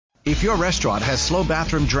If your restaurant has slow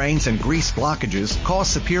bathroom drains and grease blockages, call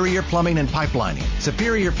Superior Plumbing and Pipelining.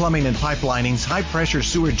 Superior Plumbing and Pipelining's high-pressure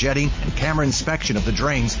sewer jetting and camera inspection of the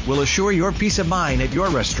drains will assure your peace of mind at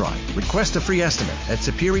your restaurant. Request a free estimate at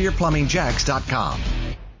SuperiorPlumbingJacks.com.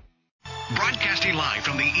 Broadcasting live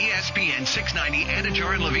from the ESPN 690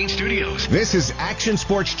 Anajar and Levine studios. This is Action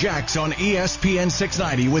Sports Jacks on ESPN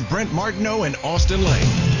 690 with Brent Martineau and Austin Lane.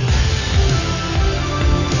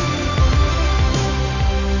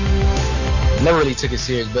 Never really took it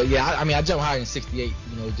serious, but yeah, I jumped higher than 68,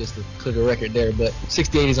 just to clear the record there. But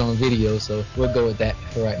 68 is on video, so we'll go with that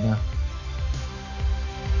for right now.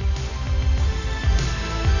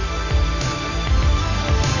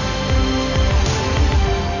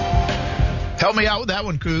 Help me out with that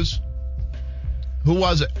one, Kuz. Who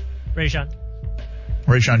was it? Rayshon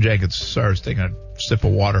Jenkins. Sorry, I was taking a sip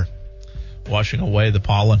of water, washing away the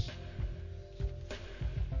pollen.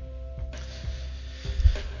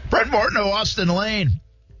 Brent Martineau, Austin Lane.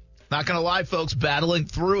 Not going to lie, folks, battling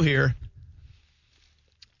through here.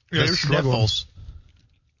 Yeah, the sniffles.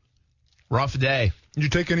 Rough day. Did you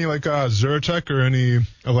take any, Zyrtec or any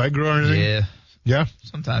Allegra or anything? Yeah. Yeah?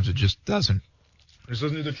 Sometimes it just doesn't. This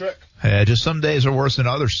doesn't do the trick. Yeah, just some days are worse than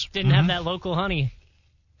others. Didn't have that local honey.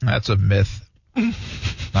 That's a myth.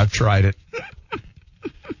 I've tried it.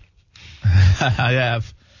 I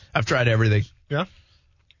have. I've tried everything. Yeah?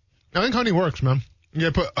 I think honey works, man.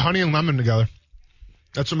 Yeah, put honey and lemon together.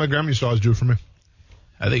 That's what my grandma used to always do for me.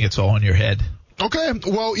 I think it's all in your head. Okay.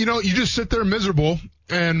 Well, you just sit there miserable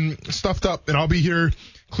and stuffed up, and I'll be here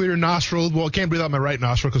clear nostril. Well, I can't breathe out my right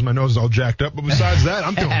nostril because my nose is all jacked up. But besides that,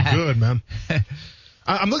 I'm feeling good, man.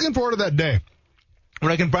 I'm looking forward to that day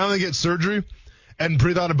when I can finally get surgery and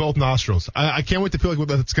breathe out of both nostrils. I can't wait to feel like what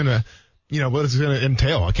it's going to, what it's going to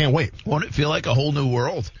entail. I can't wait. Won't it feel like a whole new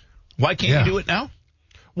world? Why can't you do it now?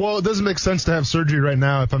 Well, it doesn't make sense to have surgery right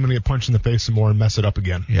now if I'm going to get punched in the face some more and mess it up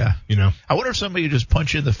again. Yeah. I wonder if somebody just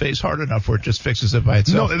punch you in the face hard enough where it just fixes it by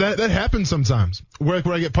itself. No, that happens sometimes. Where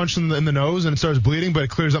I get punched in the nose and it starts bleeding, but it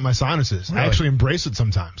clears up my sinuses. Really? I actually embrace it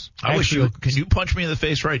sometimes. Can you punch me in the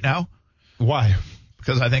face right now? Why?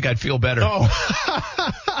 Because I think I'd feel better. Oh.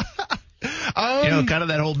 Kind of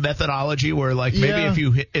that whole methodology where,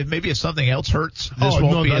 maybe if something else hurts, this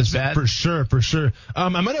won't be as bad. For sure. I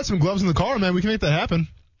might have some gloves in the car, man. We can make that happen.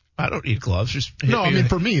 I don't need gloves. Just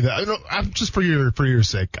for me. I'm just for your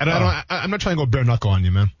sake. I'm not trying to go bare knuckle on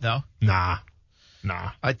you, man. No? Nah.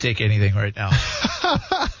 I'd take anything right now.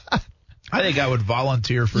 I think I would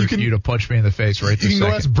volunteer for you to punch me in the face right this second. You can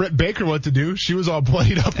go ask Britt Baker what to do. She was all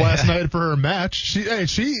bloodied up last night for her match.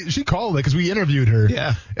 She called it because we interviewed her.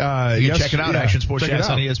 Yeah. You can check it out. Action Sports Jacks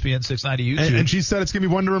on ESPN 690 YouTube. And she said it's going to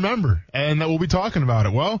be one to remember and that we'll be talking about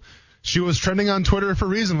it. Well, she was trending on Twitter for a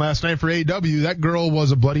reason last night for AEW. That girl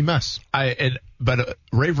was a bloody mess. But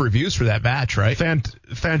rave reviews for that match, right?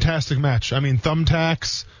 Fantastic match. I mean,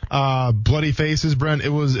 thumbtacks, bloody faces, Brent.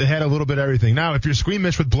 It had a little bit of everything. Now, if you're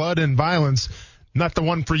squeamish with blood and violence, not the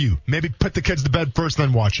one for you. Maybe put the kids to bed first,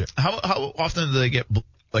 then watch it. How often do they get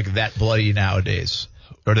that bloody nowadays,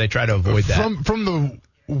 or do they try to avoid that? From the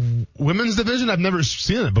women's division, I've never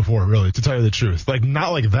seen it before, really, to tell you the truth.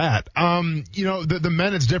 Not like that. The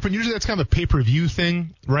men, it's different. Usually that's kind of a pay-per-view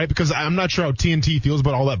thing, right? Because I'm not sure how TNT feels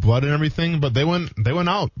about all that blood and everything, but they went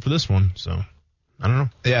out for this one, so I don't know.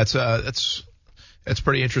 Yeah, it's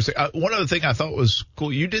pretty interesting. One other thing I thought was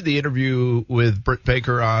cool, you did the interview with Britt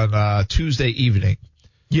Baker on Tuesday evening.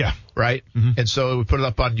 Yeah. Right? Mm-hmm. And so we put it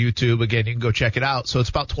up on YouTube. Again, you can go check it out. So it's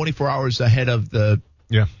about 24 hours ahead of the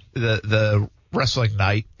wrestling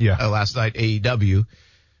night, last night, AEW.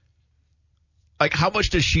 How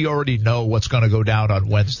much does she already know what's going to go down on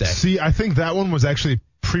Wednesday? See, I think that one was actually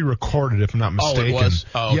pre-recorded, if I'm not mistaken. Oh, it was?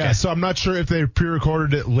 Oh, okay. Yeah, so I'm not sure if they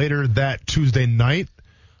pre-recorded it later that Tuesday night.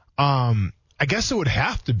 I guess it would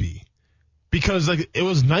have to be. Because, it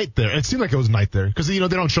was night there. It seemed like it was night there. Because, they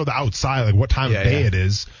don't show the outside, what time of day it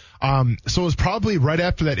is. So it was probably right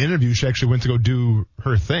after that interview she actually went to go do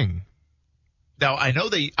her thing. Now, I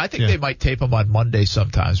think they might tape them on Monday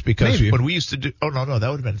sometimes because when we used to do, that would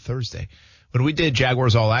have been Thursday. When we did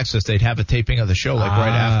Jaguars All Access, they'd have a taping of the show right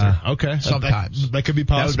after. Okay. Sometimes. That could be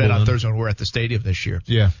possible. That would have been on Thursday when we were at the stadium this year.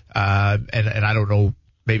 Yeah. And I don't know,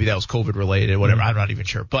 maybe that was COVID related, whatever. I'm not even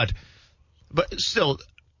sure. But still,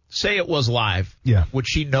 say it was live. Yeah. Would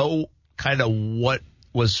she know kind of what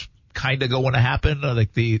was kind of going to happen,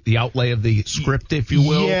 the outlay of the script, if you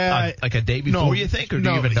will, a day before, you think, or do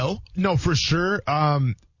you even know? No, for sure.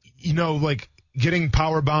 getting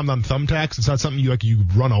power bombed on thumbtacks. It's not something you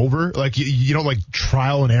run over. Like you don't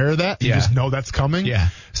trial and error that. You just know that's coming. Yeah.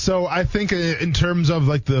 So I think in terms of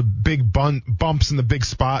the big bumps and the big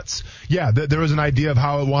spots, there was an idea of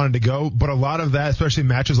how it wanted to go. But a lot of that, especially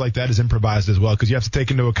matches like that, is improvised as well, because you have to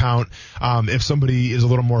take into account if somebody is a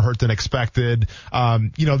little more hurt than expected.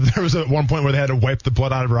 There was at one point where they had to wipe the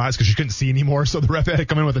blood out of her eyes because she couldn't see anymore. So the ref had to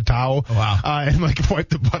come in with a towel. Wow. And wipe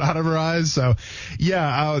the blood out of her eyes. So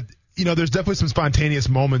there's definitely some spontaneous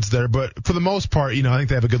moments there, but for the most part, I think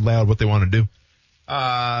they have a good layout of what they want to do.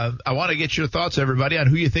 I want to get your thoughts, everybody, on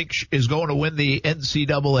who you think is going to win the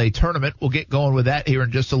NCAA tournament. We'll get going with that here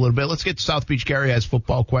in just a little bit. Let's get to South Beach. Gary has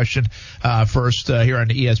football question first here on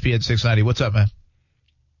ESPN 690. What's up, man?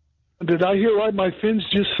 Did I hear right? My Finns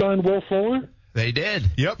just signed Will Fuller? They did.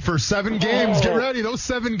 Yep, for 7 games. Get ready. Those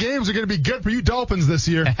 7 games are going to be good for you Dolphins this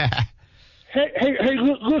year. Hey,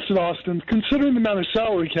 listen, Austin, considering the amount of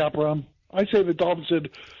salary cap room, I'd say the Dolphins did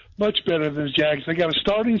much better than the Jags. They got a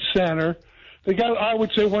starting center. They got, I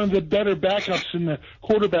would say, one of the better backups in the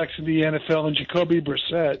quarterbacks in the NFL in Jacoby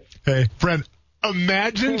Brissett. Hey, friend,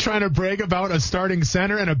 imagine trying to brag about a starting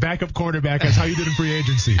center and a backup quarterback as how you did in free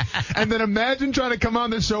agency. And then imagine trying to come on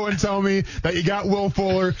the show and tell me that you got Will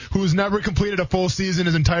Fuller, who's never completed a full season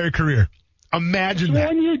his entire career. Imagine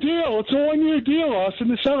that. It's a 1-year deal. It's a 1-year deal,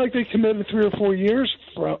 Austin. It's not like they committed 3 or 4 years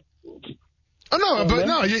for. Oh no, but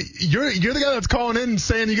no, you're the guy that's calling in and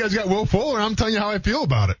saying you guys got Will Fuller. I'm telling you how I feel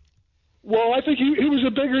about it. Well, I think he was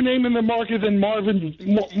a bigger name in the market than Marvin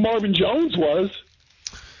Jones was.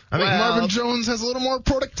 I think Marvin Jones has a little more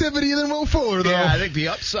productivity than Will Fuller, though. Yeah, I think the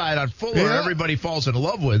upside on Fuller, everybody falls in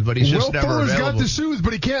love with, but he's just never available. Will Fuller's got the shoes,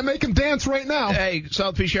 but he can't make him dance right now. Hey,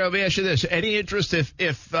 South Beach, let me ask you this. Any interest if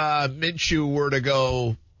Minshew were to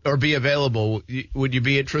go or be available, would you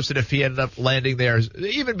be interested if he ended up landing there,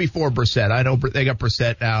 even before Brissett? I know they got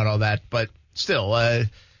Brissett now and all that, but still,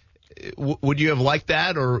 would you have liked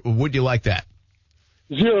that, or would you like that?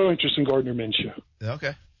 Zero interest in Gardner Minshew.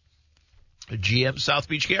 Okay. GM South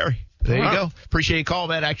Beach Gary. There you go. Appreciate you calling,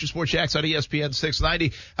 man. Action Sports Jacks on ESPN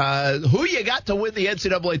 690. Who you got to win the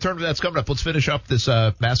NCAA tournament that's coming up? Let's finish up this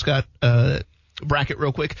mascot bracket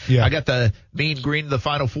real quick. Yeah. I got the Mean Green, the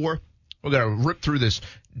Final Four. We're going to rip through this.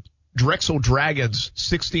 Drexel Dragons,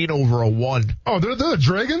 16-1. Oh, they're the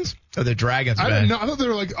Dragons? Oh, the Dragons, man. I didn't know. I thought they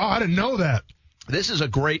were I didn't know that. This is a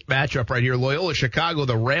great matchup right here. Loyola Chicago,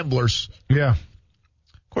 the Ramblers. Yeah.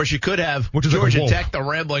 Of course, you could have Georgia Tech, the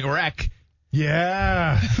Rambling Wreck.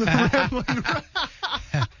 Yeah. Who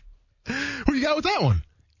you got with that one?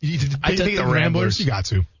 I took the Ramblers. You got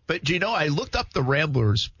to. But, I looked up the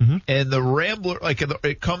Ramblers, and the Rambler,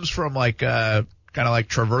 it comes from, kind of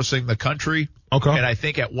traversing the country. Okay. And I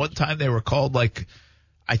think at one time they were called, the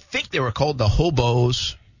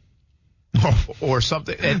Hobos or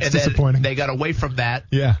something. And disappointing. Then they got away from that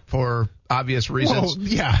for obvious reasons. Well,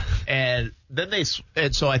 yeah. And then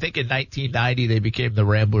so I think in 1990 they became the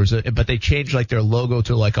Ramblers, but they changed their logo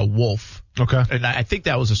to a wolf. Okay. And I think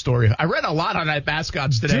that was a story. I read a lot on that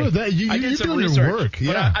mascots today. Dude, I did some doing research, your work.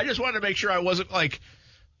 Yeah. But I just wanted to make sure I wasn't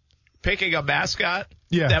picking a mascot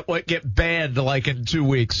that would get banned in 2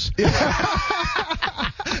 weeks. You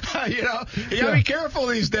gotta be careful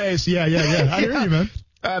these days. Yeah. I hear you, man.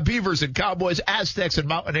 Beavers and Cowboys, Aztecs and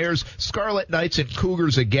Mountaineers, Scarlet Knights and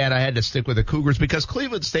Cougars again. I had to stick with the Cougars because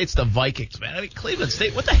Cleveland State's the Vikings, man. I mean, Cleveland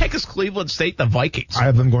State, what the heck is Cleveland State the Vikings? I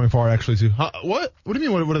have them going far, actually, too. What? What do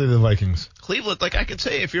you mean, what are they the Vikings? Cleveland, I could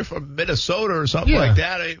say if you're from Minnesota or something like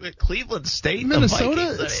that, Cleveland State, Minnesota, the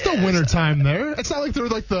Vikings. it's still wintertime there. It's not like they're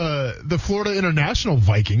the Florida International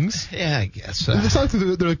Vikings. Yeah, I guess. It's not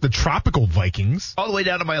like they're the tropical Vikings. All the way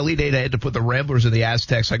down to my Elite Eight, I had to put the Ramblers and the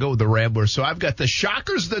Aztecs. I go with the Ramblers. So I've got the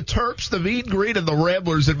Shockers, the Terps, the Mean Green, and the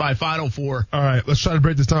Ramblers in my Final Four. All right, let's try to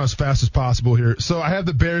break this down as fast as possible here. So I have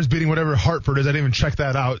the Bears beating whatever Hartford is. I didn't even check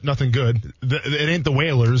that out. Nothing good. It ain't the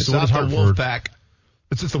Whalers. It's so not the Wolfpack.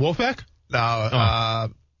 It's just the Wolfpack? No.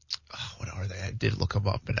 What are they? I did look them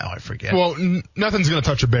up, and now I forget. Well, nothing's going to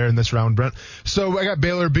touch a Bear in this round, Brent. So I got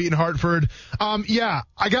Baylor beating Hartford.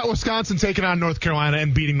 I got Wisconsin taking on North Carolina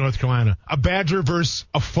and beating North Carolina. A Badger versus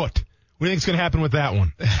a foot. What do you think's going to happen with that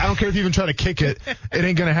one? I don't care if you even try to kick it. It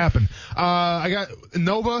ain't going to happen. I got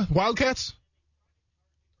Nova, Wildcats.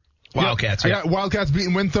 Wildcats, I got Wildcats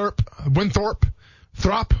beating Winthrop,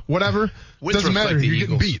 Throp, whatever. Doesn't matter. You're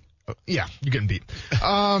getting beat. Yeah, you're getting beat.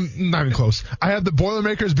 Not even close. I have the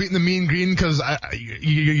Boilermakers beating the Mean Green because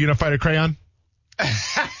you're going to fight a crayon.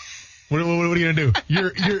 What are you gonna do?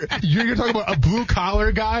 You're talking about a blue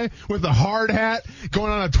collar guy with a hard hat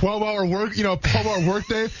going on a 12-hour work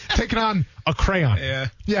day, taking on a crayon.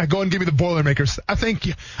 Yeah. Go and give me the Boilermakers. I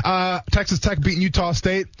think Texas Tech beating Utah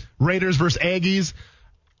State, Raiders versus Aggies.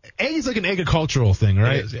 Aggies like an agricultural thing,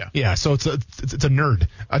 right? It is, yeah. Yeah. So it's a nerd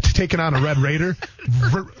taking on a Red Raider.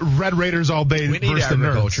 Red Raiders all day We need versus the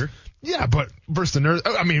agriculture. nerds. Yeah, but versus the nerds.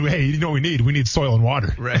 I mean, hey, you know what we need? We need soil and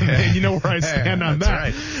water. Right. You know where I stand on that.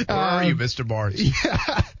 Right. Where are you, Mr. Barnes?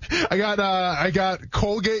 Yeah. I got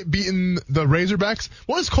Colgate beating the Razorbacks.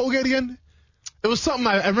 What was Colgate again? It was something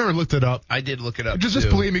I remember looked it up. I did look it up. Just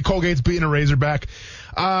believe me, Colgate's beating a Razorback.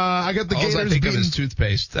 I got the Gators I think beating. of is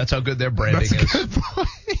toothpaste. That's how good their branding That's a is. good point.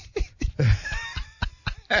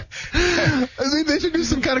 I think they should do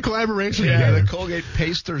some kind of collaboration together. The Colgate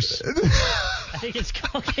Pasters. I think it's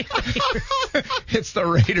Colgate. It's the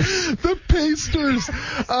Raiders. The Pasters.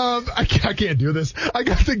 I can't do this. I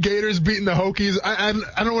got the Gators beating the Hokies. I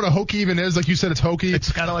don't know what a Hokie even is. Like you said, it's Hokie.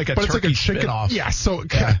 It's kind of like a but turkey it's like a chicken. spinoff. Yeah, so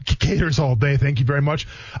Gators all day. Thank you very much.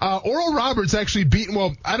 Oral Roberts actually beating,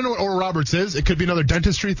 well, I don't know what Oral Roberts is. It could be another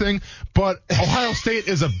dentistry thing, but Ohio State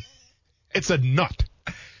it's a nut.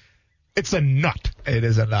 It's a nut. It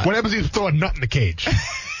is a nut. What happens if you throw a nut in the cage?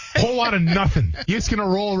 Whole lot of nothing. You're just going to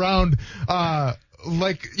roll around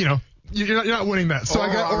you're not winning that. So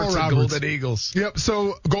I got Oral Roberts. Golden Eagles. Yep,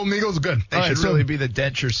 so Golden Eagles are good. They should really be the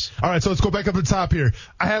dentures. All right, so let's go back up to the top here.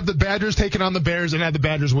 I have the Badgers taking on the Bears, and I have the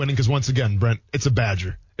Badgers winning because, once again, Brent, it's a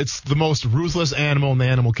badger. It's the most ruthless animal in the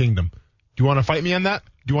animal kingdom. Do you want to fight me on that?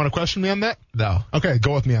 Do you want to question me on that? No. Okay,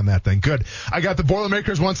 go with me on that then. Good. I got the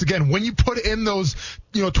Boilermakers once again. When you put in those,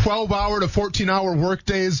 12-hour to 14-hour work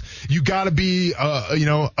days, you got to be,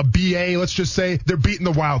 a BA. Let's just say they're beating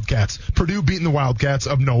the Wildcats. Purdue beating the Wildcats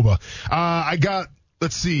of Nova. I got,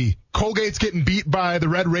 let's see, Colgate's getting beat by the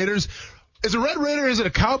Red Raiders. Is a Red Raider, is it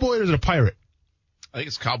a cowboy or is it a pirate? I think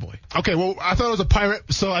it's Cowboy. Okay, well, I thought it was a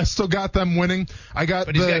pirate, so I still got them winning.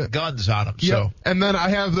 But he's got guns on him, yep. so. And then I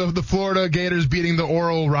have the Florida Gators beating the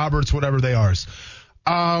Oral Roberts, whatever they are.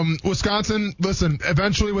 Wisconsin, listen,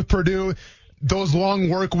 eventually with Purdue, those long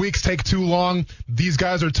work weeks take too long. These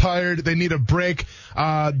guys are tired. They need a break.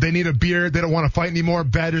 They need a beer. They don't want to fight anymore.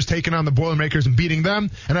 Badgers taking on the Boilermakers and beating them.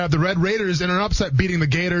 And I have the Red Raiders in an upset beating the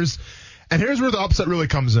Gators. And here's where the upset really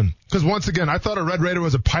comes in. Because once again, I thought a Red Raider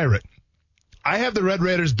was a pirate. I have the Red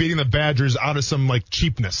Raiders beating the Badgers out of some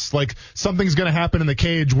cheapness. Like something's going to happen in the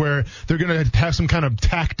cage where they're going to have some kind of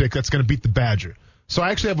tactic that's going to beat the Badger. So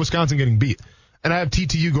I actually have Wisconsin getting beat. And I have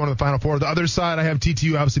TTU going to the Final Four. The other side, I have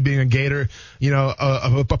TTU obviously being a Gator,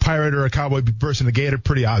 a pirate or a cowboy versus the Gator,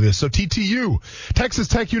 pretty obvious. So TTU, Texas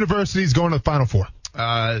Tech University is going to the Final Four.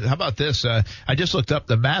 How about this? I just looked up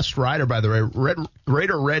the Masked Rider, by the way.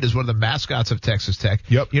 Raider Red is one of the mascots of Texas Tech.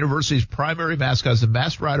 Yep. University's primary mascot is the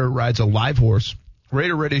Masked Rider rides a live horse.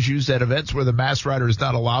 Raider Red is used at events where the Masked Rider is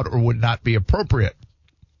not allowed or would not be appropriate.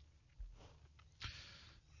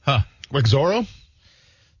 Huh. Like Zorro?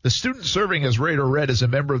 The student serving as Raider Red is a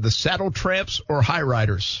member of the Saddle Tramps or High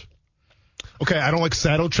Riders. Okay, I don't like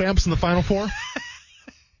Saddle Tramps in the Final Four.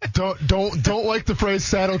 Don't like the phrase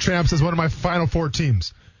Saddle Tramps as one of my Final Four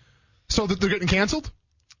teams. So they're getting canceled?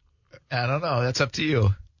 I don't know. That's up to you.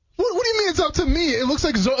 What do you mean it's up to me? It looks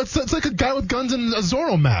like it's like a guy with guns and a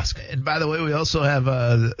Zorro mask. And by the way, we also have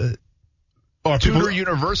Tudor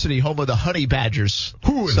University, home of the Honey Badgers.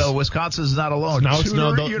 Who is? So Wisconsin's not alone.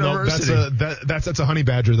 University. That's a honey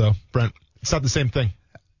badger though, Brent. It's not the same thing.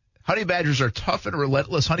 Honey badgers are tough and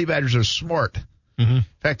relentless. Honey badgers are smart. Mm-hmm. In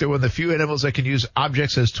fact, they're one of the few animals that can use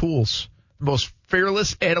objects as tools. The most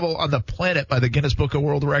fearless animal on the planet by the Guinness Book of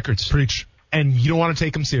World Records. Preach. And you don't want to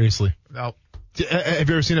take them seriously. No. Have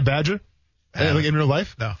you ever seen a badger? Like in real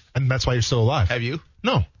life? No. And that's why you're still alive. Have you?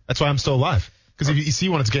 No. That's why I'm still alive. Because if you see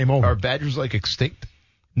one, it's game over. Are badgers extinct?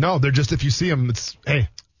 No, they're just, if you see them, it's, hey.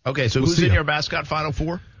 Okay, so who's in your mascot Final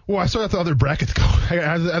Four? Well, I still got the other brackets go. I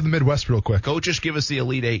have the Midwest real quick. Go just give us the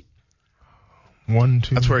Elite Eight. 1,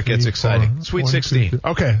 2, That's where it gets exciting. 4, Sweet 1, 16. 2,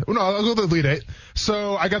 okay. Well, no, I'll go to the Elite Eight.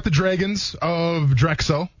 So I got the Dragons of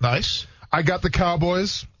Drexel. Nice. I got the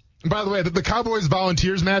Cowboys. And by the way, the Cowboys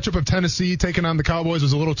Volunteers matchup of Tennessee taking on the Cowboys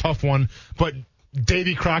was a little tough one, but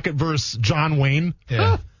Davy Crockett versus John Wayne.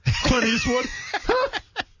 Yeah. Clint Eastwood.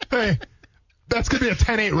 Hey, that's going to be a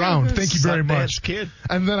 10-8 round. Thank you very much. Kid.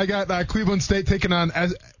 And then I got Cleveland State taking on,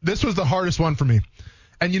 this was the hardest one for me.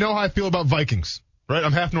 And you know how I feel about Vikings, right?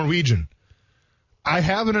 I'm half Norwegian. I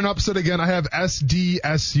have in an upset again. I have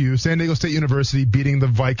SDSU, San Diego State University, beating the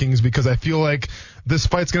Vikings because I feel like this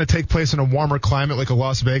fight's going to take place in a warmer climate like a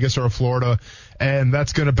Las Vegas or a Florida, and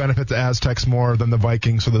that's going to benefit the Aztecs more than the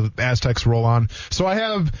Vikings, so the Aztecs roll on. So I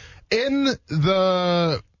have in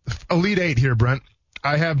the Elite Eight here, Brent.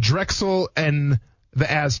 I have Drexel and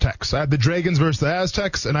the Aztecs. I have the Dragons versus the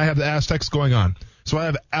Aztecs, and I have the Aztecs going on. So I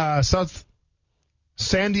have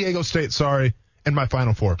San Diego State, in my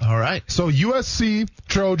Final Four. All right. So USC,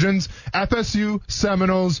 Trojans, FSU,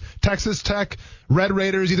 Seminoles, Texas Tech, Red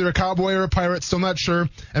Raiders, either a Cowboy or a Pirate, still not sure,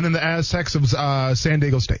 and then the Aztecs of San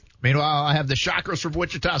Diego State. Meanwhile, I have the Shockers from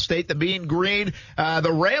Wichita State, the Mean Green,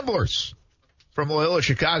 the Ramblers from Loyola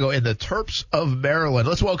Chicago, and the Terps of Maryland.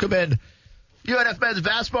 Let's welcome in UNF men's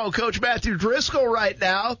basketball coach Matthew Driscoll right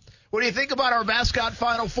now. What do you think about our mascot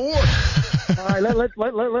Final Four? All right, let's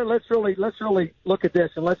really look at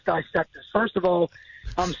this and let's dissect this. First of all,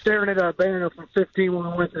 I'm staring at our banner from 15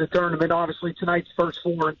 when we went to the tournament. Obviously, tonight's first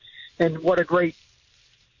four, and what a great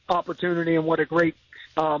opportunity and what a great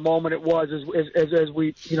moment it was as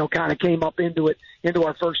we kind of came up into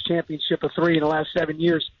our first championship of 3 in the last 7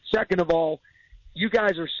 years. Second of all, you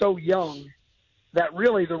guys are so young that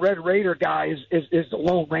really the Red Raider guy is the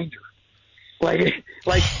Lone Ranger. Like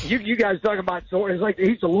you guys talking about Zorn, it's like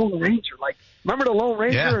he's the Lone Ranger. Like, remember the Lone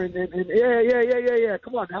Ranger? Yeah. Yeah.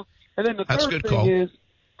 Come on now. And then the That's third good thing call. is,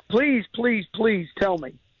 please tell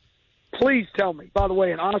me. By the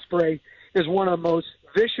way, an osprey is one of the most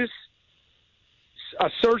vicious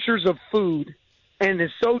searchers of food, and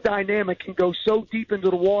is so dynamic, can go so deep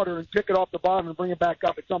into the water and pick it off the bottom and bring it back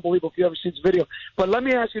up. It's unbelievable if you ever seen this video. But let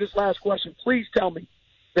me ask you this last question. Please tell me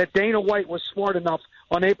that Dana White was smart enough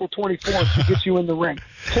on April 24th to get you in the ring.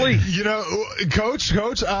 Please. Coach,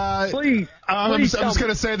 Please. I'm just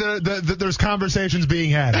going to say that there's conversations being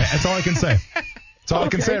had. That's all I can say. That's all I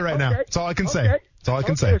can say right now. That's all I can say. That's all I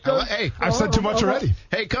can say. So, Hey, I've said too much already.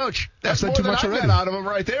 Hey, Coach, that's I've said more too than much I already. got out of him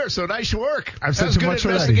right there, so nice work. I've said That was too much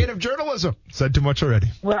good already. investigative journalism. Said too much already.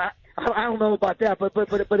 well, I don't know about that, but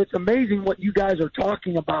it's amazing what you guys are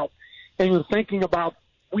talking about, and you're thinking about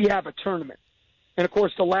we have a tournament. And, of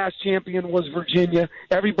course, the last champion was Virginia.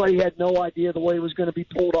 Everybody had no idea the way it was going to be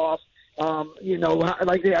pulled off. I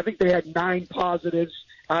think they had 9 positives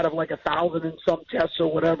out of 1,000 in some tests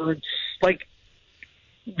or whatever. And,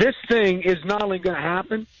 this thing is not only going to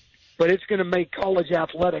happen, but it's going to make college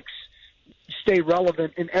athletics stay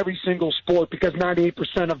relevant in every single sport because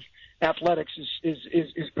 98% of athletics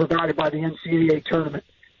is provided by the NCAA tournament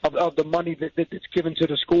of the money that's given to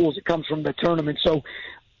the schools. It comes from the tournament. So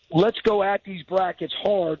let's go at these brackets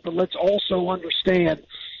hard, but let's also understand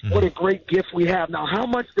what a great gift we have. Now, how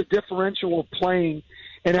much the differential of playing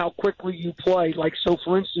and how quickly you play. So,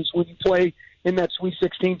 for instance, when you play in that Sweet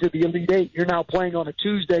 16 to the Elite Eight, you're now playing on a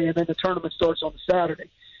Tuesday, and then the tournament starts on a Saturday.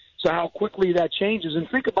 So how quickly that changes. And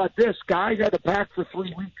think about this. Guys had to pack for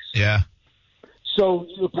 3 weeks. Yeah. So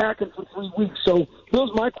you're packing for 3 weeks. So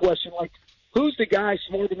here's my question. Who's the guy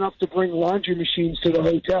smart enough to bring laundry machines to the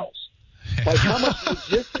hotels? How much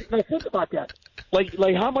logistics? Now, think about that.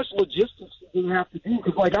 How much logistics do you have to do?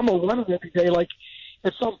 Because, I'm a runner every day.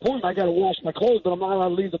 At some point, I got to wash my clothes, but I'm not allowed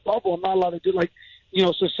to leave the bubble. I'm not allowed to do,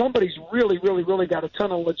 so somebody's really, really, really got a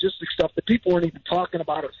ton of logistics stuff that people aren't even talking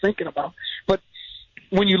about or thinking about. But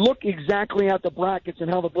when you look exactly at the brackets and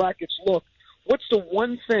how the brackets look, what's the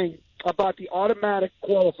one thing about the automatic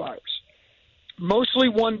qualifiers? Mostly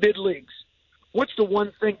one-bid leagues. What's the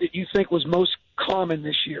one thing that you think was most common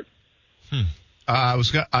this year? I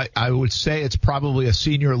would say it's probably a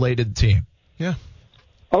senior-laden team. Yeah.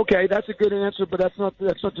 Okay, that's a good answer, but that's not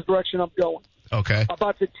the direction I'm going. Okay.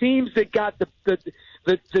 About the teams that got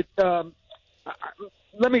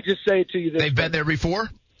let me just say it to you this They've been there before?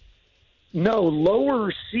 No,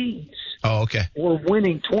 lower seeds Oh, okay. were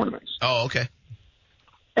winning tournaments. Oh, okay.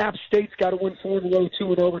 App State's got to win 4 in a row,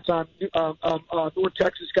 2 in overtime. North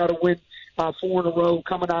Texas got to win 4 in a row,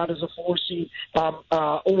 coming out as a 4 seed.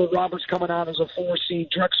 Oral Roberts coming out as a 4 seed.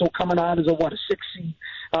 Drexel coming out as a 6 seed.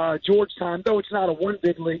 Georgetown, though it's not a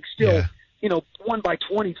one-bid league, still, won by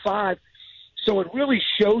 25. So it really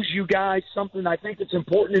shows you guys something I think that's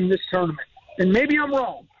important in this tournament. And maybe I'm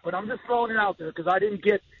wrong, but I'm just throwing it out there because I didn't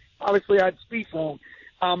get – obviously I'd speak wrong.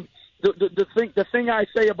 The thing I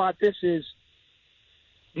say about this is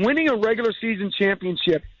winning a regular season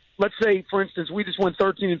championship, let's say, for instance, we just won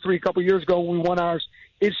 13-3 a couple years ago when we won ours,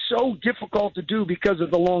 is so difficult to do because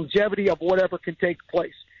of the longevity of whatever can take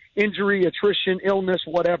place. Injury, attrition, illness,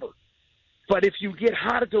 whatever. But if you get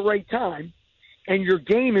hot at the right time and your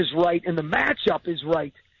game is right and the matchup is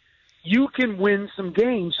right, you can win some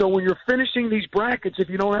games. So when you're finishing these brackets, if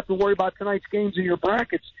you don't have to worry about tonight's games in your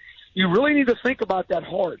brackets, you really need to think about that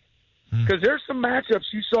hard. Because there's some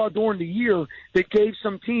matchups you saw during the year that gave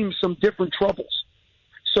some teams some different troubles.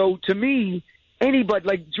 So to me, anybody,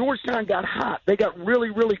 like Georgetown got hot. They got really,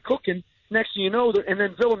 really cooking. Next thing you know, and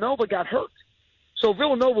then Villanova got hurt. So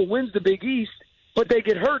Villanova wins the Big East, but they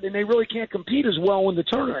get hurt and they really can't compete as well in the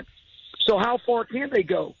tournament. So how far can they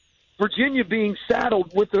go? Virginia being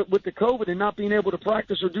saddled with the COVID and not being able to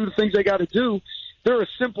practice or do the things they got to do, they're a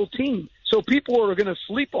simple team. So people are going to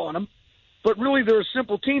sleep on them, but really they're a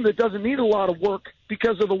simple team that doesn't need a lot of work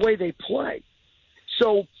because of the way they play.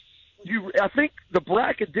 So I think the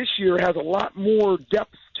bracket this year has a lot more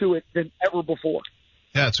depth to it than ever before.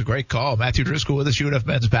 Yeah, it's a great call. Matthew Driscoll with us, UNF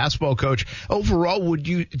men's basketball coach. Overall,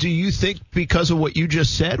 do you think because of what you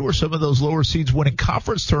just said, where some of those lower seeds winning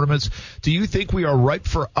conference tournaments, do you think we are ripe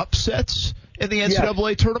for upsets in the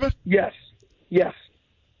NCAA tournament? Yes,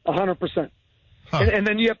 100%. Huh. And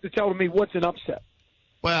then you have to tell me what's an upset.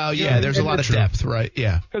 Well, yeah, there's a lot of depth, right?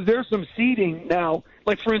 Yeah. Because there's some seeding now.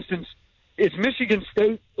 Like, for instance, is Michigan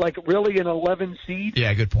State, like, really an 11 seed?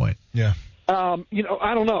 Yeah, good point. Yeah.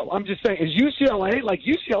 I don't know. I'm just saying, is UCLA, like,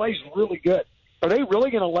 UCLA's really good. Are they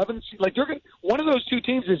really an 11 seed? Like, one of those two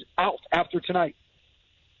teams is out after tonight.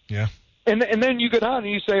 Yeah. And then you go down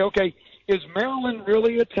and you say, okay, is Maryland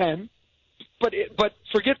really a 10? But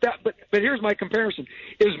forget that. But here's my comparison.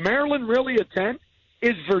 Is Maryland really a 10?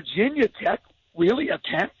 Is Virginia Tech really a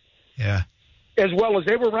 10? Yeah. As well as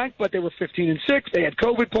they were ranked, but they were 15-6. They had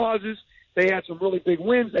COVID pauses. They had some really big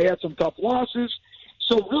wins. They had some tough losses.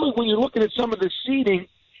 So really, when you're looking at some of the seeding,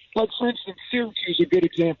 like, for instance, Syracuse is a good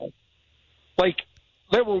example. Like,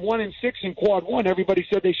 they were 1-6 in quad one. Everybody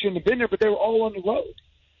said they shouldn't have been there, but they were all on the road.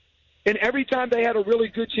 And every time they had a really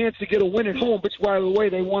good chance to get a win at home, which, by the way,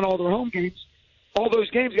 they won all their home games, all those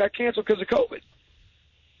games got canceled because of COVID.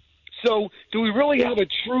 So do we really have a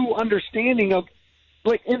true understanding of,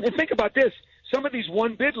 like, and think about this. Some of these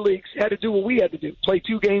one-bid leagues had to do what we had to do, play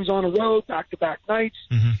 2 games on a road, back-to-back nights.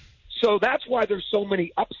 Mm-hmm. So that's why there's so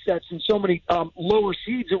many upsets and so many lower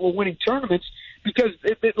seeds that were winning tournaments, because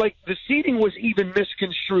like the seeding was even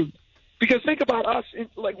misconstrued. Because think about us,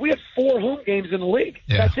 like, we had 4 home games in the league.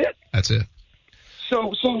 Yeah, That's it.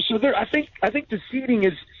 So there. I think the seeding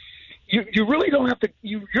is. You really don't have to.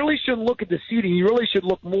 You really shouldn't look at the seeding. You really should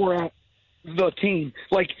look more at the team.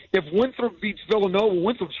 Like, if Winthrop beats Villanova,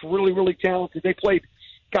 Winthrop's really, really talented. They played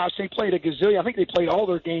a gazillion. I think they played all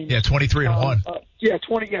their games. Yeah,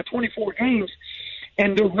 23-1. 24 games,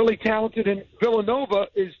 and they're really talented. And Villanova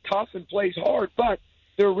is tough and plays hard, but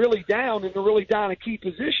they're really down, and they're really down a key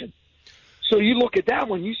position. So you look at that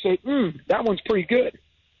one, you say, that one's pretty good.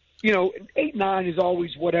 8-9 is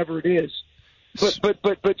always whatever it is.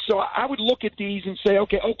 But so I would look at these and say,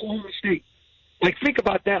 okay, Oklahoma State, like, think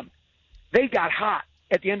about them. They got hot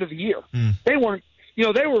at the end of the year. They weren't,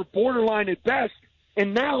 they were borderline at best,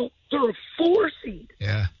 and now they're a 4 seed.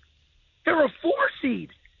 Yeah. They're a 4 seed.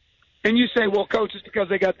 And you say, well, coach, it's because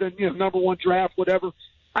they got the number 1 draft, whatever.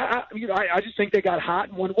 I just think they got hot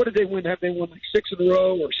and won. What did they win? Have they won like 6 in a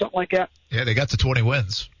row or something like that? Yeah, they got to 20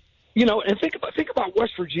 wins. And think about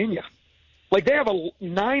West Virginia. Like, they have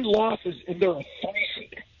 9 losses and they're a 3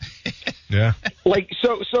 seed. Yeah. Like,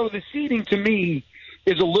 so the seeding to me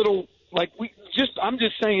is a little like I'm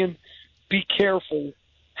just saying, be careful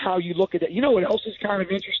how you look at it. You know what else is kind of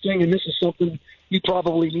interesting, and this is something you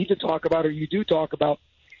probably need to talk about, or you do talk about.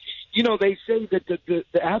 They say that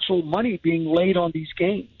the actual money being laid on these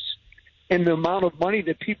games and the amount of money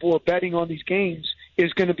that people are betting on these games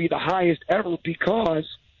is going to be the highest ever because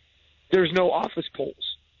there's no office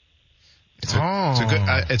polls. It's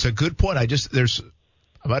a good point. I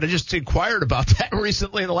might have just inquired about that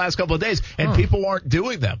recently in the last couple of days, and people aren't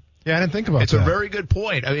doing them. Yeah, I didn't think about that. It's a very good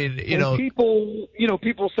point. I mean, people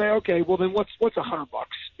say, okay, well then what's $100?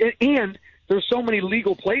 And there's so many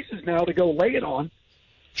legal places now to go lay it on.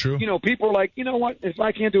 True. People are like, you know what? If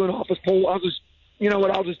I can't do an office poll, I'll just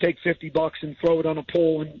take $50 and throw it on a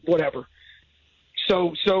poll and whatever.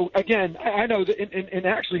 So again, I know that, and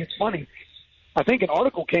actually it's funny. I think an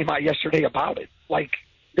article came out yesterday about it. Like,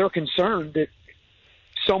 they're concerned that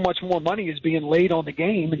so much more money is being laid on the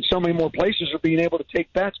game and so many more places are being able to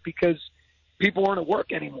take bets because people aren't at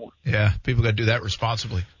work anymore. Yeah, people got to do that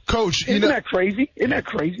responsibly. Coach, Isn't that crazy?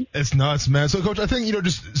 It's nuts, man. So, Coach, I think,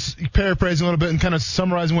 just paraphrasing a little bit and kind of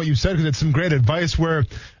summarizing what you said, because it's some great advice where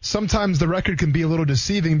sometimes the record can be a little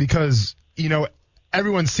deceiving because,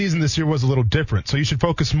 everyone's season this year was a little different. So you should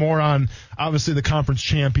focus more on, obviously, the conference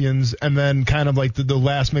champions and then kind of like the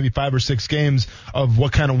last maybe 5 or 6 games of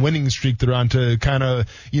what kind of winning streak they're on to kind of,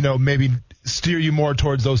 maybe steer you more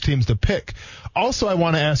towards those teams to pick. Also, I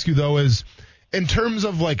want to ask you, though, is in terms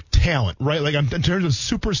of, like, talent, right? Like, in terms of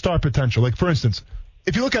superstar potential. Like, for instance,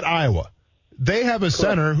 if you look at Iowa, they have a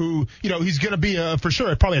center who, he's going to be for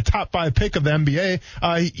sure probably a top 5 pick of the NBA.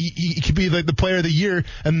 He could be like the player of the year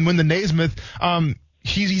and win the Naismith.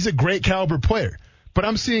 He's a great caliber player. But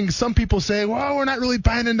I'm seeing some people say, well, we're not really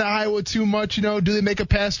buying into Iowa too much. Do they make it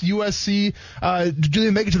past USC? Do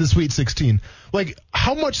they make it to the Sweet 16? Like,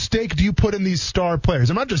 how much stake do you put in these star players?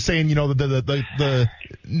 I'm not just saying, the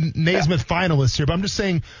Naismith finalists here, but I'm just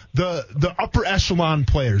saying the upper echelon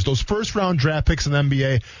players, those first round draft picks in the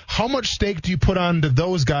NBA. How much stake do you put on to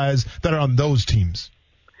those guys that are on those teams?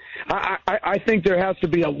 I think there has to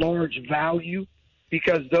be a large value,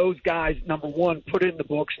 because those guys, number one, put it in the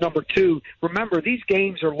books. Number two, remember, these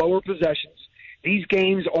games are lower possessions. These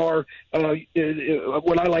games are,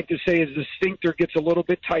 what I like to say is the sphincter gets a little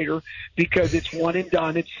bit tighter because it's one and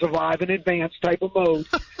done. It's survive and advance type of mode.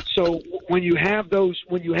 So when you have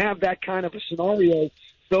that kind of a scenario,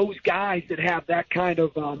 those guys that have that kind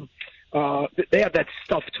of, they have that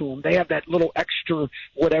stuff to them. They have that little extra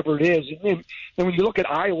whatever it is. And when you look at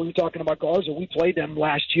Iowa, you're talking about Garza. We played them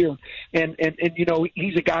last year, and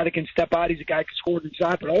he's a guy that can step out. He's a guy that can score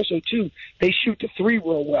inside, but also too, they shoot the three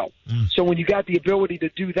real well. So when you got the ability to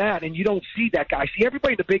do that, and you don't see that guy. See,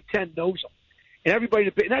 everybody in the Big Ten knows him, and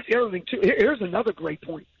and that's the other thing too. Here's another great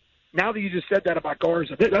point. Now that you just said that about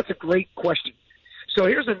Garza, that's a great question. So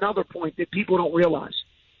here's another point that people don't realize.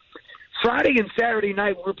 Friday and Saturday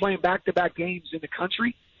night, we're playing back-to-back games in the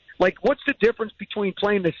country. Like, what's the difference between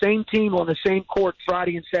playing the same team on the same court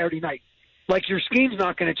Friday and Saturday night? Like, your scheme's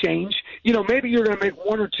not going to change. Maybe you're going to make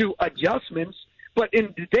one or two adjustments, but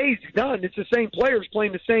in the days done, it's the same players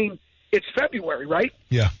playing the same. It's February, right?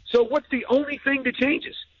 Yeah. So what's the only thing that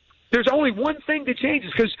changes? There's only one thing that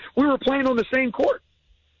changes, because we were playing on the same court.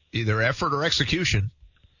 Either effort or execution.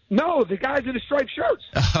 No, the guys in the striped shirts.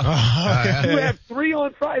 Okay. You have 3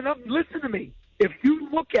 on Friday. Now, listen to me. If you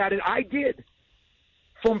look at it, I did.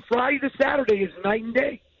 From Friday to Saturday is night and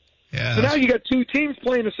day. Yeah. So now you got 2 teams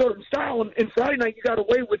playing a certain style, and Friday night you got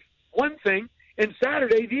away with one thing, and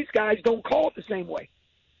Saturday these guys don't call it the same way.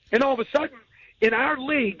 And all of a sudden, in our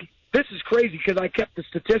league, this is crazy because I kept the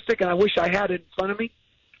statistic, and I wish I had it in front of me.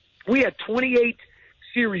 We had 28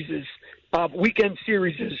 weekend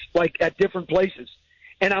series, like at different places.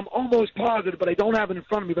 And I'm almost positive, but I don't have it in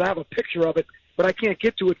front of me, but I have a picture of it, but I can't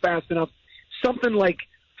get to it fast enough. Something like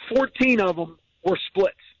 14 of them were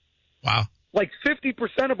splits. Wow. Like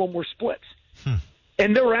 50% of them were splits.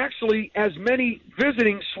 And there were actually as many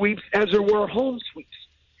visiting sweeps as there were home sweeps.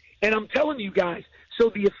 And I'm telling you guys,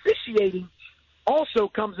 so the officiating also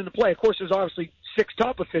comes into play. Of course, there's obviously 6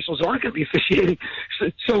 top officials who aren't going to be officiating.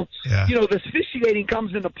 So yeah. The officiating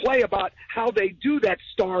comes into play about how they do that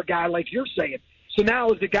star guy, like you're saying. So now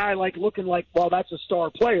is the guy looking like, well, that's a star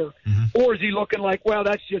player, or is he looking like, well,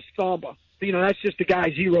 that's just Thamba? That's just the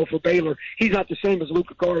guy 0 for Baylor. He's not the same as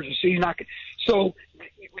Luka Garza, so he's not. So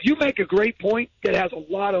you make a great point that has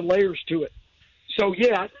a lot of layers to it. So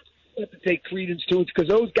yeah, I think you have to take credence to it, because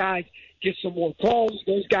those guys get some more calls.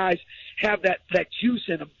 Those guys have that juice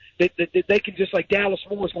in them that they can, just like Dallas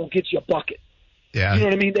Moore is going to get you a bucket. Yeah. You know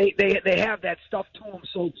what I mean? They have that stuff to them.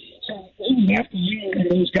 So you have to use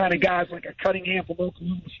those kind of guys like a Cunningham from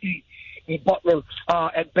Oklahoma State and Butler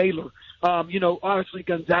at Baylor. Obviously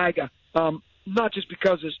Gonzaga, not just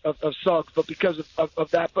because of Suggs, but because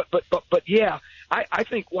of that. But yeah, I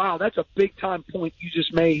think, wow, that's a big time point you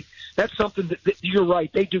just made. That's something that you're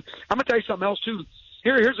right. They do. I'm gonna tell you something else too.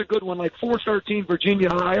 Here's a good one. Like 4-13 Virginia,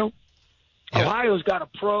 Ohio. Yeah. Ohio's got a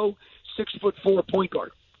pro 6'4" point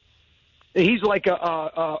guard. He's like a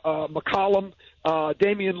McCollum,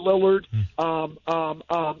 Damian Lillard.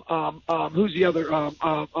 Who's the other?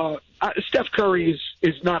 Steph Curry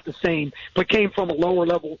is not the same, but came from a lower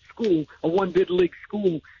level school, a one bid league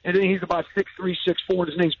school, and then he's about 6'3", 6'4".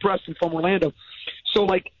 His name's Preston from Orlando. So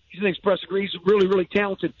his name's Preston. He's really, really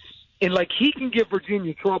talented, and he can give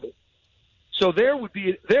Virginia trouble. So there would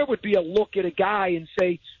be a look at a guy and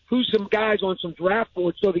say, who's some guys on some draft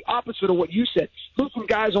boards? So the opposite of what you said. Who's some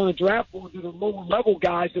guys on the draft board that are lower level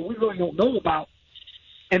guys that we really don't know about?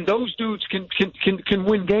 And those dudes can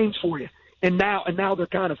win games for you. And now they're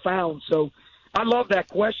kind of found. So I love that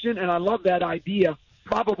question, and I love that idea.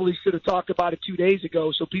 Probably should have talked about it 2 days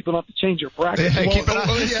ago so people don't have to change their bracket.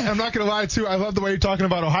 I'm not going to lie, too. I love the way you're talking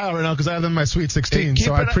about Ohio right now because I have them in my Sweet 16,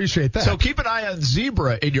 so I appreciate that. So keep an eye on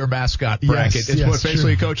Zebra in your mascot bracket. It's what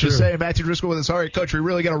basically Coach is saying. Matthew Driscoll with us. All right, Coach, we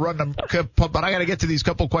really got to run them, but I got to get to these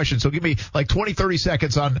couple questions. So give me 20, 30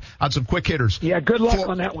 seconds on some quick hitters. Yeah, good luck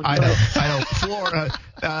on that one. I know.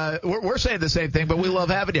 Florida, we're saying the same thing, but we love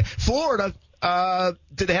having you. Florida,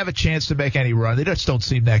 did they have a chance to make any run? They just don't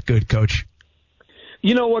seem that good, Coach.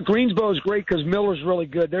 You know what? Greensboro is great because Miller's really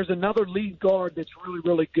good. There's another lead guard that's really,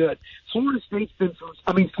 really good. Florida's been through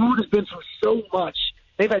so much.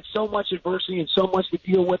 They've had so much adversity and so much to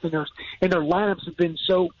deal with, and their lineups have been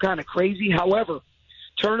so kind of crazy. However,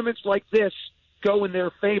 tournaments like this go in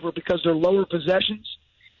their favor because they're lower possessions.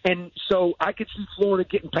 And so I could see Florida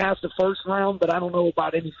getting past the first round, but I don't know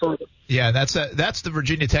about any further. Yeah, that's the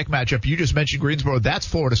Virginia Tech matchup. You just mentioned Greensboro. That's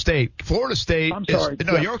Florida State. Florida State. I'm sorry.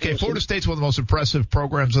 You're okay. Florida State's one of the most impressive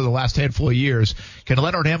programs of the last handful of years. Can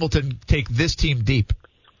Leonard Hamilton take this team deep?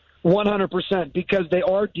 100%, because they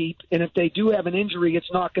are deep, and if they do have an injury,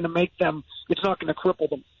 it's not going to cripple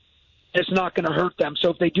them. It's not going to hurt them. So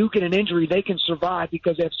if they do get an injury, they can survive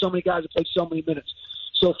because they have so many guys that play so many minutes.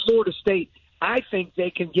 So Florida State, I think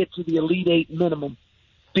they can get to the Elite Eight minimum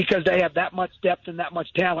because they have that much depth and that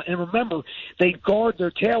much talent. And remember, they guard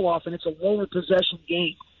their tail off, and it's a lower possession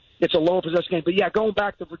game. But, yeah, going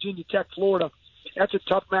back to Virginia Tech, Florida, that's a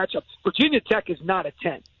tough matchup. Virginia Tech is not a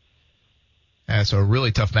 10. That's a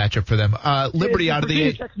really tough matchup for them. Liberty out of the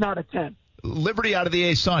Virginia Tech's not a 10. Liberty out of the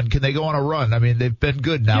A-Sun. Can they go on a run? I mean, they've been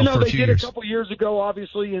good now for a few years. They did a couple years ago,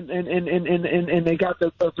 obviously, and they got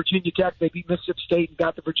the Virginia Tech. They beat Mississippi State and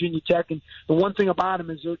got the Virginia Tech. And the one thing about them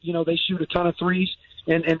is, they shoot a ton of threes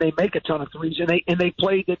and they make a ton of threes. And they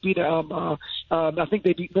beat I think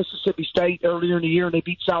they beat Mississippi State earlier in the year, and they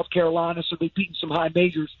beat South Carolina, so they've beaten some high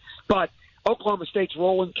majors. But Oklahoma State's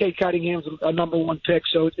rolling. Cade Cunningham's a number one pick,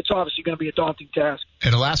 so it's obviously going to be a daunting task.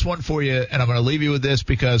 And the last one for you, and I'm going to leave you with this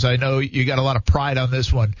because I know you got a lot of pride on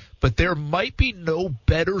this one, but there might be no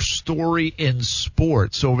better story in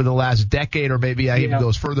sports over the last decade, or maybe I even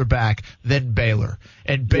goes further back, than Baylor.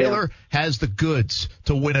 And Baylor has the goods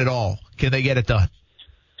to win it all. Can they get it done?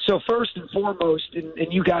 So first and foremost,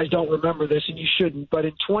 and you guys don't remember this, and you shouldn't, but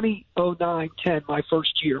in 2009-10, my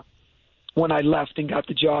first year, when I left and got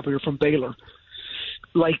the job here from Baylor,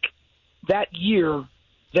 like that year,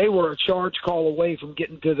 they were a charge call away from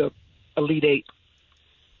getting to the Elite Eight.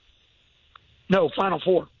 No, Final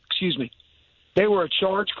Four, excuse me. They were a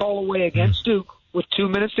charge call away against Duke with 2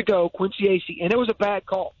 minutes to go, Quincy Acey, and it was a bad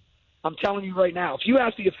call. I'm telling you right now. If you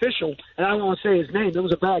ask the official, and I don't want to say his name, it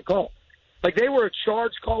was a bad call. Like they were a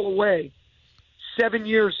charge call away 7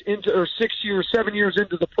 years into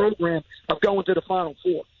the program of going to the Final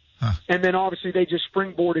Four. And then obviously they just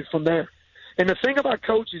springboarded from there. And the thing about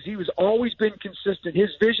Coach is he has always been consistent.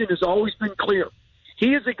 His vision has always been clear.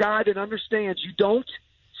 He is a guy that understands you don't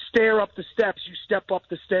stare up the steps, you step up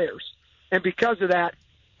the stairs. And because of that,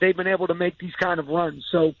 they've been able to make these kind of runs.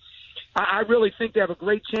 So I really think they have a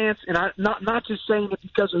great chance, and I'm not just saying it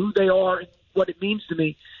because of who they are and what it means to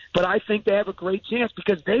me, but I think they have a great chance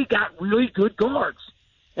because they got really good guards.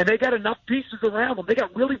 And they got enough pieces around them. They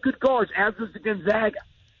got really good guards, as does the Gonzaga.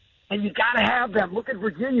 And you got to have them. Look at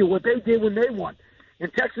Virginia, what they did when they won. And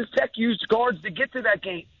Texas Tech used guards to get to that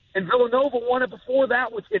game. And Villanova won it before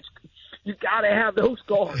that. You got to have those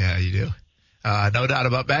guards. Yeah, you do. No doubt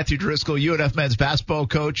about Matthew Driscoll, UNF men's basketball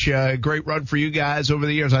coach. Great run for you guys over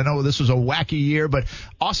the years. I know this was a wacky year, but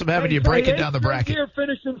awesome having you breaking down the bracket. Year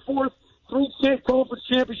finishing fourth, 3 conference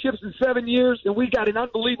championships in 7 years, and we got an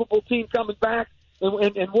unbelievable team coming back, and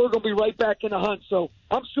we're going to be right back in the hunt. So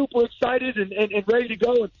I'm super excited and ready to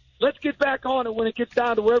go. And let's get back on it when it gets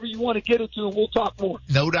down to wherever you want to get it to, and we'll talk more.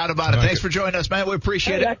 No doubt about it. Thanks for joining us, man. We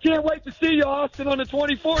appreciate it. I can't wait to see you, Austin, on the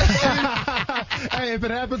 24th. Hey, if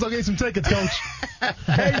it happens, I'll get you some tickets, Coach.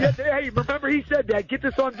 Hey, remember he said that. Get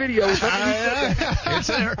this on video. Remember he said that. It's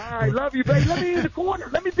there. All right, love you, baby. Let me in the corner.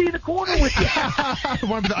 Let me be in the corner with you.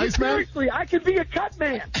 Want to be the Iceman? Seriously, I could be a cut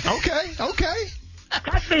man. Okay.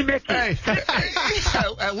 Cut me, Mickey. Hey,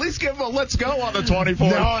 at least give him a let's go on the 24th. No,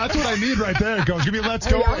 that's what I need right there, Coach. Give me a let's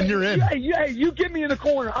go, and you're in. Hey, you get me in the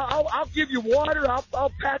corner. I'll give you water.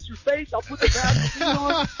 I'll pat your face. I'll put the vaccine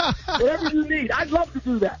on. Whatever you need. I'd love to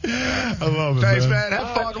do that. I love it. Thanks, man.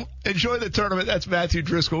 Have fun. Enjoy the tournament. That's Matthew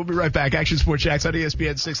Driscoll. We'll be right back. Action Sports Jacks on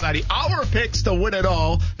ESPN 690. Our picks to win it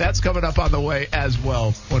all. That's coming up on the way as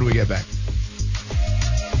well when we get back.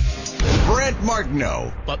 Brent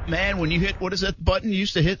Martineau. But, man, when you hit, what is that button you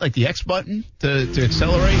used to hit, like the X button to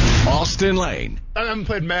accelerate? Austin Lane. I haven't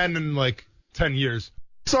played Madden in like 10 years.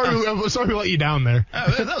 Sorry we let you down there.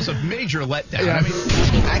 That was a major letdown. Yeah. I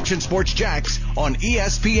mean, Action Sports Jacks on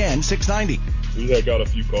ESPN 690. We had got a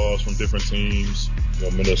few calls from different teams,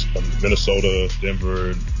 Minnesota,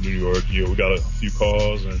 Denver, New York. We got a few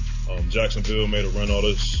calls, and Jacksonville made a run on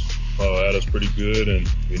us. At us pretty good, and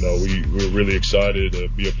we're really excited to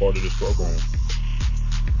be a part of this program.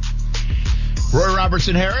 Roy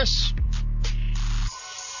Robertson Harris.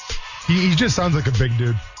 He just sounds like a big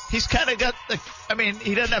dude. He's kind of got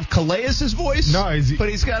he doesn't have Calais' voice. No, but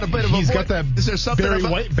he's got a bit of a voice. He's got that Is there something Barry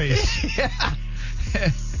White bass. Yeah.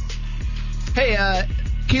 Hey,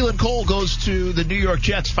 Keelan Cole goes to the New York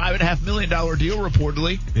Jets, $5.5 million deal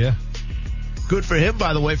reportedly. Yeah. Good for him,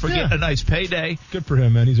 by the way, for getting a nice payday. Good for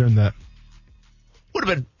him, man. He's earned that. would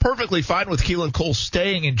have been perfectly fine with Keelan Cole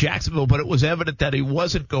staying in Jacksonville, but it was evident that he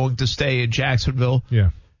wasn't going to stay in Jacksonville.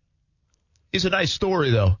 Yeah. He's a nice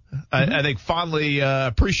story, though. I think fondly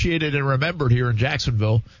appreciated and remembered here in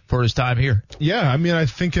Jacksonville for his time here. Yeah, I mean, I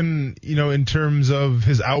think in terms of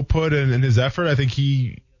his output and his effort, I think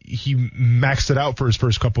he maxed it out for his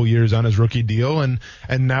first couple years on his rookie deal, and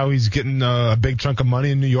now he's getting a big chunk of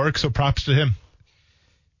money in New York, so props to him.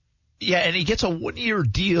 Yeah, and he gets a 1-year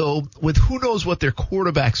deal with who knows what their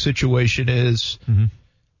quarterback situation is. Mm-hmm.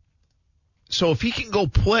 So if he can go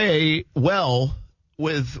play well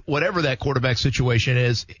with whatever that quarterback situation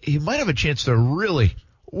is, he might have a chance to really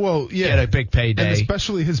get a big payday. And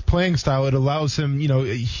especially his playing style, it allows him, he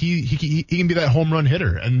can be that home run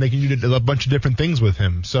hitter, and they can do a bunch of different things with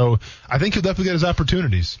him. So I think he'll definitely get his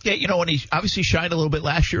opportunities. Yeah, and he obviously shined a little bit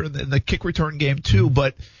last year in the kick return game too,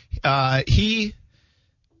 but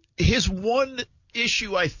his one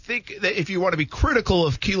issue, I think, that if you want to be critical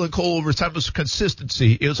of Keelan Cole over time, was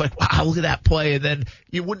consistency. It was like, wow, look at that play, and then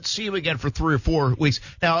you wouldn't see him again for 3 or 4 weeks.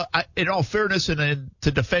 Now, in all fairness, and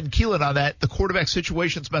to defend Keelan on that, the quarterback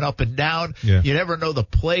situation's been up and down. Yeah. You never know the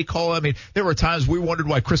play call. I mean, there were times we wondered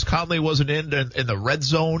why Chris Conley wasn't in the red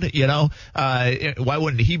zone, why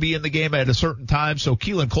wouldn't he be in the game at a certain time? So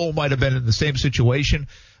Keelan Cole might have been in the same situation.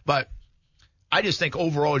 But I just think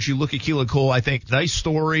overall, as you look at Keelan Cole, I think nice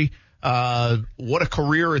story. What a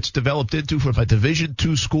career it's developed into from a Division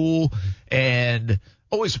II school, and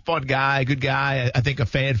always a fun guy, good guy. I think a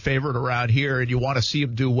fan favorite around here, and you want to see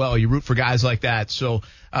him do well. You root for guys like that. So,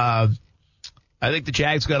 I think the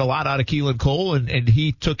Jags got a lot out of Keelan Cole, and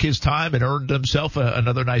he took his time and earned himself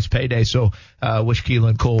another nice payday. So, wish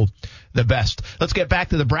Keelan Cole the best. Let's get back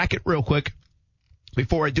to the bracket real quick.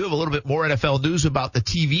 Before I do have a little bit more NFL news about the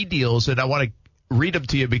TV deals, and I want to read them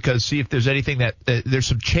to you because see if there's anything that there's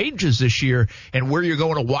some changes this year and where you're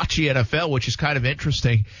going to watch the NFL, which is kind of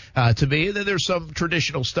interesting to me. And then there's some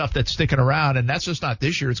traditional stuff that's sticking around, and that's just not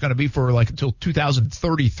this year. It's going to be for until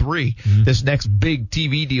 2033. Mm-hmm. This next big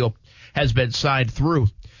TV deal has been signed through.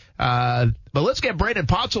 But let's get Brandon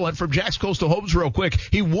Potzel in from Jack's Coastal Homes real quick.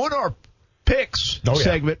 He won our picks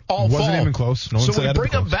segment all fall. Wasn't even close. No one so said we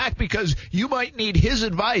bring him back because you might need his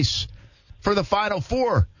advice for the Final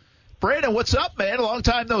Four. Brandon, what's up, man? A long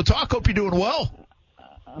time no talk. Hope you're doing well.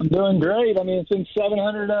 I'm doing great. I mean, it's been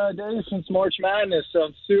 700 days since March Madness, so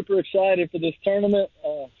I'm super excited for this tournament.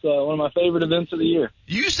 It's one of my favorite events of the year.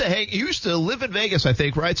 You used to live in Vegas, I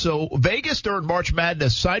think, right? So Vegas during March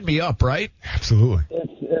Madness, sign me up, right? Absolutely.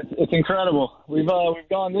 It's incredible. We've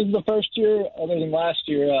gone. This is the first year, other than last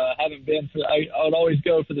year, I haven't been. I would always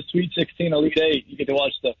go for the Sweet 16, Elite 8. You get to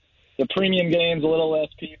watch the premium games, a little less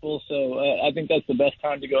people, so I think that's the best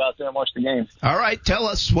time to go out there and watch the games. All right, tell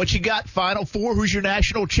us what you got. Final Four, who's your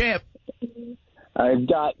national champ? I've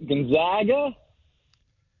got Gonzaga,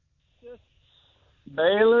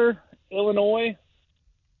 Baylor, Illinois,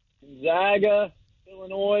 Gonzaga,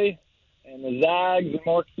 Illinois, and the Zags and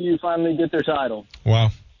Mark Few finally get their title. Wow.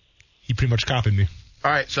 He pretty much copied me.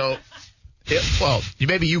 All right, so,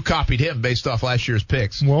 maybe you copied him based off last year's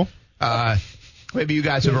picks. Well, maybe you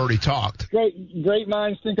guys have already talked. Great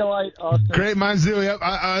minds think alike, Austin. Great minds do. Yep.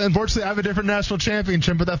 Unfortunately, I have a different national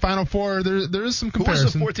championship, but that Final Four, there is some comparison. Who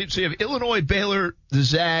was the fourth team? So you have Illinois, Baylor, the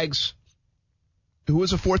Zags. Who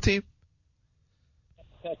was the fourth team?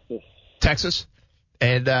 Texas.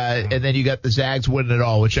 And then you got the Zags winning it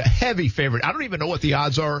all, which a heavy favorite. I don't even know what the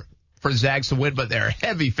odds are for the Zags to win, but they're a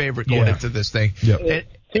heavy favorite going into this thing. Yep.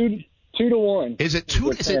 2-1. Is it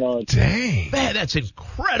 2? Dang. Man, that's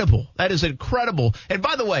incredible. That is incredible. And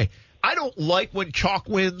by the way, I don't like when chalk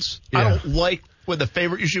wins. Yeah. I don't like when the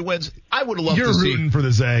favorite usually wins. I would love to see. You're rooting for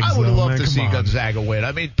the Zags. I would love to see Gonzaga win.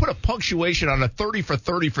 I mean, put a punctuation on a 30 for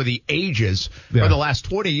 30 for the ages for the last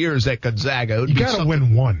 20 years at Gonzaga. You got to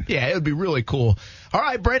win one. Yeah, it would be really cool. All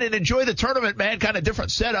right, Brandon, enjoy the tournament, man. Kind of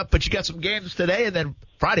different setup, but you got some games today and then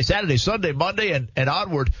Friday, Saturday, Sunday, Monday, and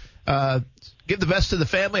onward. Give the best to the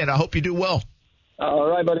family, and I hope you do well. All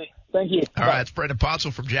right, buddy. Thank you. All right, it's Brandon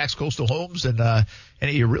Potzel from Jack's Coastal Homes, and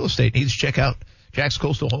any of your real estate needs, check out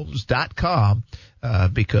jackscoastalhomes.com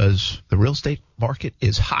because the real estate market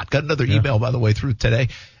is hot. Got another email, by the way, through today.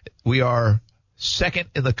 We are second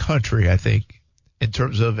in the country, I think, in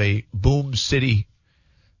terms of a boom city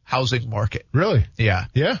housing market. Really? Yeah.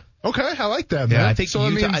 Yeah. Okay, I like that, man. Yeah, I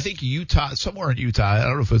think Utah, somewhere in Utah. I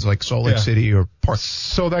don't know if it's like Salt Lake City or Park.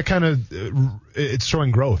 So that kind of it's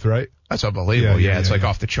showing growth, right? That's unbelievable. Yeah, it's like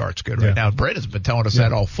off the charts good right now. Brandon's been telling us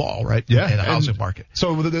that all fall, right? Yeah, in the housing market.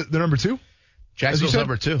 So the number 2, Jacksonville's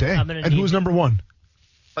number 2. Dang. And who's number 1?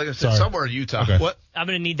 Like I said, somewhere in Utah. Okay. What? I'm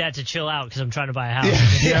going to need that to chill out because I'm trying to buy a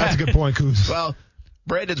house. Yeah, that's a good point, Coos. Well,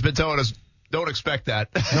 Brandon's been telling us Don't expect that.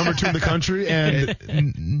 Number 2 in the country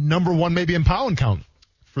and number 1 maybe in pollen count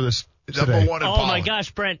for this today. Number 1 in pollen. Oh, my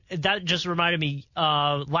gosh, Brent, that just reminded me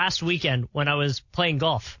last weekend when I was playing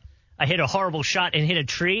golf. I hit a horrible shot and hit a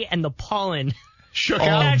tree, and the pollen shook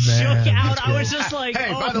out. out. Shook out. That's I was just like,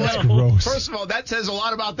 hey, oh, by the no. That's gross. First of all, that says a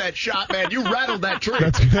lot about that shot, man. You rattled that tree.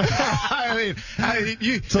 I mean,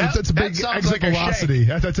 that's a big exit velocity.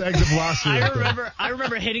 That's exit velocity. I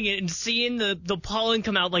remember hitting it and seeing the pollen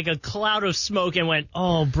come out like a cloud of smoke and went,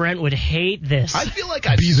 oh, Brent would hate this. I feel like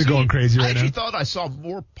Bees are going crazy right I actually now. thought I saw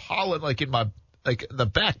more pollen like in the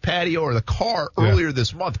back patio or the car earlier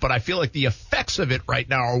this month, but I feel like the effects of it right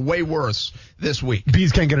now are way worse this week.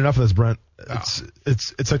 Bees can't get enough of this, Brent.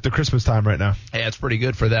 It's like the Christmas time right now. Hey, it's pretty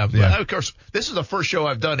good for them. Yeah. But of course, this is the first show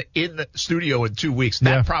I've done in the studio in 2 weeks.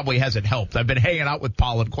 That probably hasn't helped. I've been hanging out with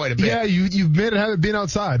pollen quite a bit. Yeah, you've made it have it being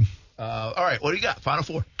outside. All right, what do you got? Final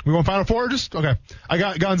 4. We want Final 4? Just okay. I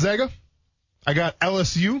got Gonzaga. I got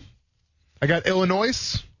LSU. I got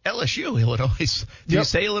Illinois. LSU, Illinois. Do you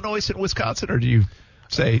say Illinois in Wisconsin, or do you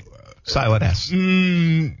say silent S? We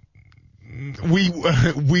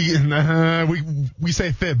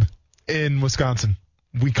say fib in Wisconsin.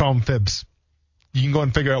 We call them fibs. You can go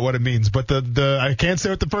and figure out what it means, but the I can't say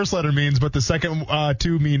what the first letter means, but the second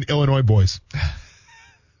 2 mean Illinois boys.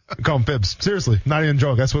 We call them fibs. Seriously, not even a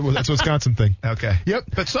joke. That's Wisconsin thing. Okay. Yep.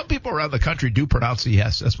 But some people around the country do pronounce the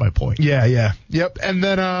S. That's my point. Yeah. Yep. And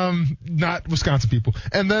then not Wisconsin people.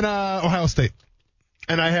 And then Ohio State.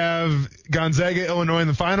 And I have Gonzaga, Illinois in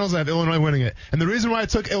the finals. I have Illinois winning it. And the reason why I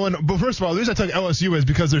took Illinois, but first of all, the reason I took LSU is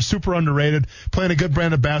because they're super underrated, playing a good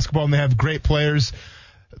brand of basketball, and they have great players.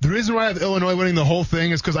 The reason why I have Illinois winning the whole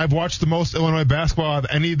thing is because I've watched the most Illinois basketball of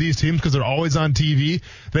any of these teams because they're always on TV.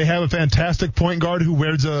 They have a fantastic point guard who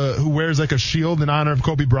wears like a shield in honor of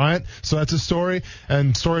Kobe Bryant. So that's a story.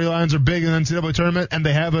 And storylines are big in the NCAA tournament. And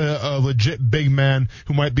they have a legit big man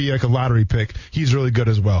who might be like a lottery pick. He's really good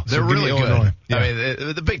as well. They're so really good. Illinois. Yeah. I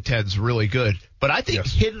mean, the Big Ten's really good. But I think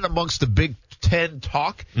hidden amongst the Big Ten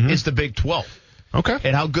talk is the Big 12. Okay.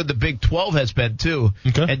 And how good the Big 12 has been, too.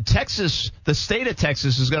 Okay. And Texas, the state of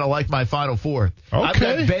Texas, is going to like my Final 4. Okay. I've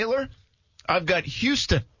got Baylor. I've got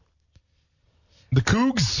Houston. The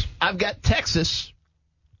Cougs. I've got Texas.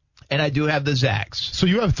 And I do have the Zags. So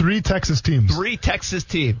you have 3 Texas teams. 3 Texas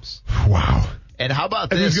teams. Wow. And how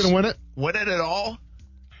about And this? who's going to win it? Winning it all?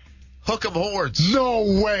 Hook 'em horns.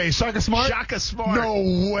 No way. Shaka Smart? Shaka Smart.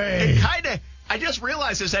 No way. I just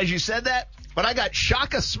realized this as you said that, but I got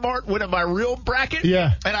Shaka Smart winning my real bracket.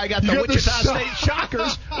 Yeah. And I got the Wichita State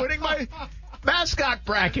Shockers winning my mascot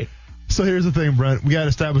bracket. So here's the thing, Brent. We got to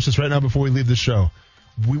establish this right now before we leave the show.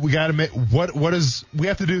 We got to make we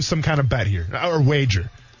have to do some kind of bet here or wager.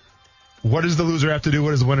 What does the loser have to do?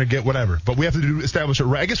 What does the winner get? Whatever. But we have to establish it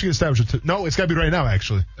right. I guess we can establish it. No, it's got to be right now,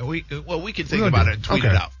 actually. We can think about it and tweet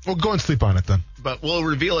it out. Well, go and sleep on it then. But we'll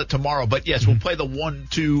reveal it tomorrow. But yes, we'll play the 1,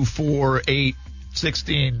 2, 4, 8,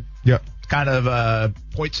 16 kind of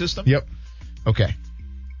point system. Yep. Okay.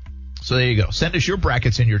 So there you go. Send us your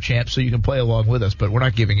brackets and your champs so you can play along with us, but we're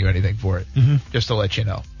not giving you anything for it, just to let you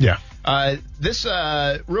know. Yeah. This,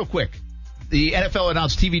 real quick, the NFL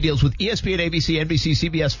announced TV deals with ESPN, ABC, NBC,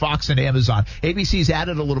 CBS, Fox, and Amazon. ABC's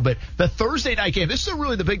added a little bit. The Thursday night game, this is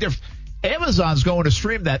really the big difference. Amazon's going to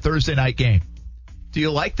stream that Thursday night game. Do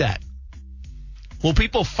you like that? Will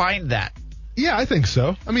people find that? Yeah, I think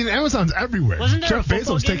so. I mean, Amazon's everywhere. Wasn't there Jeff a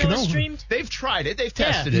football Bezos game taking that was over. streamed? They've tried it. They've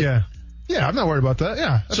tested it. Yeah, I'm not worried about that.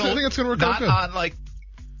 Yeah, So I think it's going to work out not good. on, like,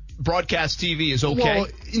 broadcast TV is okay? Well,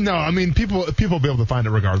 no, I mean, people will be able to find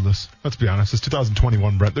it regardless. Let's be honest. It's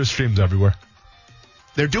 2021, Brent. There's streams everywhere.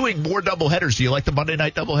 They're doing more doubleheaders. Do you like the Monday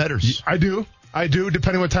night doubleheaders? I do,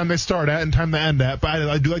 depending what time they start at and time they end at. But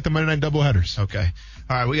I do like the Monday night doubleheaders. Okay.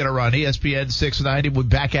 All right, we got to run. ESPN 690. We'll be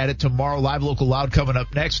back at it tomorrow. Live Local Loud coming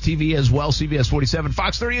up next. TV as well, CBS 47,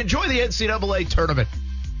 Fox 30. Enjoy the NCAA tournament.